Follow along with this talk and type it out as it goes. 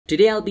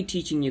Today I'll be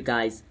teaching you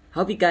guys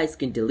how you guys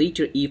can delete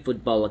your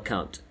eFootball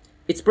account.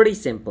 It's pretty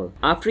simple.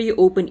 After you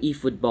open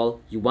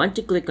eFootball, you want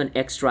to click on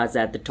Extras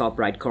at the top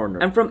right corner.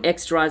 And from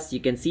Extras, you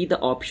can see the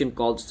option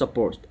called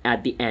Support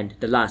at the end,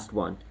 the last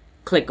one.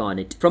 Click on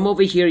it. From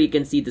over here, you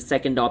can see the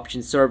second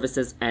option,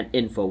 Services and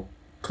Info.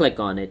 Click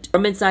on it.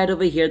 From inside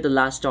over here, the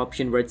last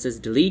option where it says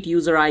Delete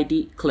User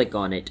ID, click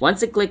on it.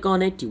 Once you click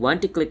on it, you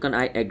want to click on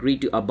I agree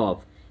to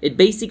above. It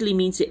basically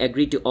means you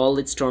agree to all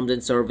its terms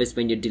and service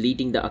when you're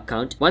deleting the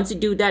account. Once you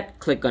do that,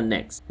 click on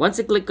next. Once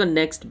you click on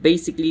next,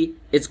 basically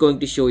it's going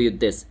to show you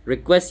this,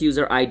 request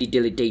user ID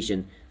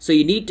deletion. So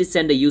you need to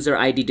send a user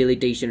ID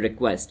deletion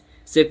request.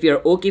 So if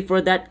you're okay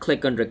for that,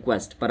 click on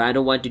request. But I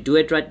don't want to do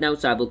it right now,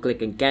 so I will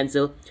click on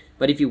cancel.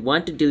 But if you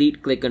want to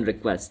delete, click on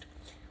request.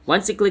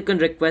 Once you click on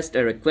request,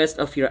 a request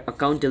of your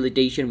account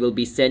deletion will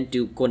be sent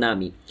to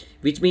Konami,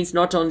 which means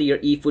not only your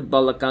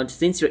eFootball account,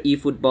 since your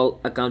eFootball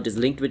account is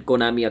linked with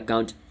Konami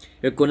account,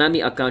 your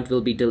Konami account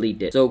will be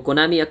deleted. So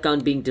Konami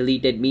account being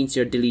deleted means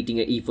you're deleting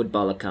your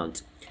eFootball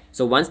account.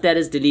 So once that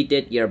is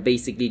deleted, you're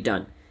basically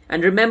done.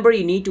 And remember,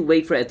 you need to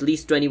wait for at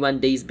least 21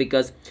 days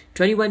because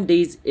 21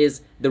 days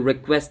is the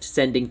request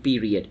sending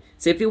period.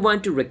 So if you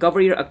want to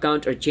recover your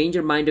account or change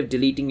your mind of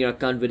deleting your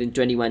account within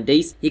 21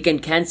 days, you can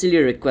cancel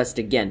your request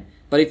again.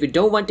 But if you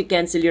don't want to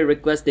cancel your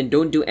request, then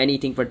don't do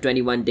anything for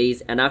 21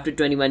 days. And after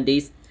 21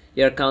 days,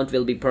 your account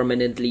will be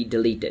permanently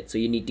deleted. So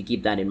you need to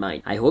keep that in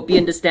mind. I hope you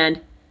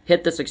understand.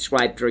 Hit the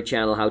subscribe to our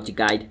channel, How to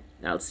Guide.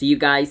 I'll see you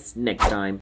guys next time.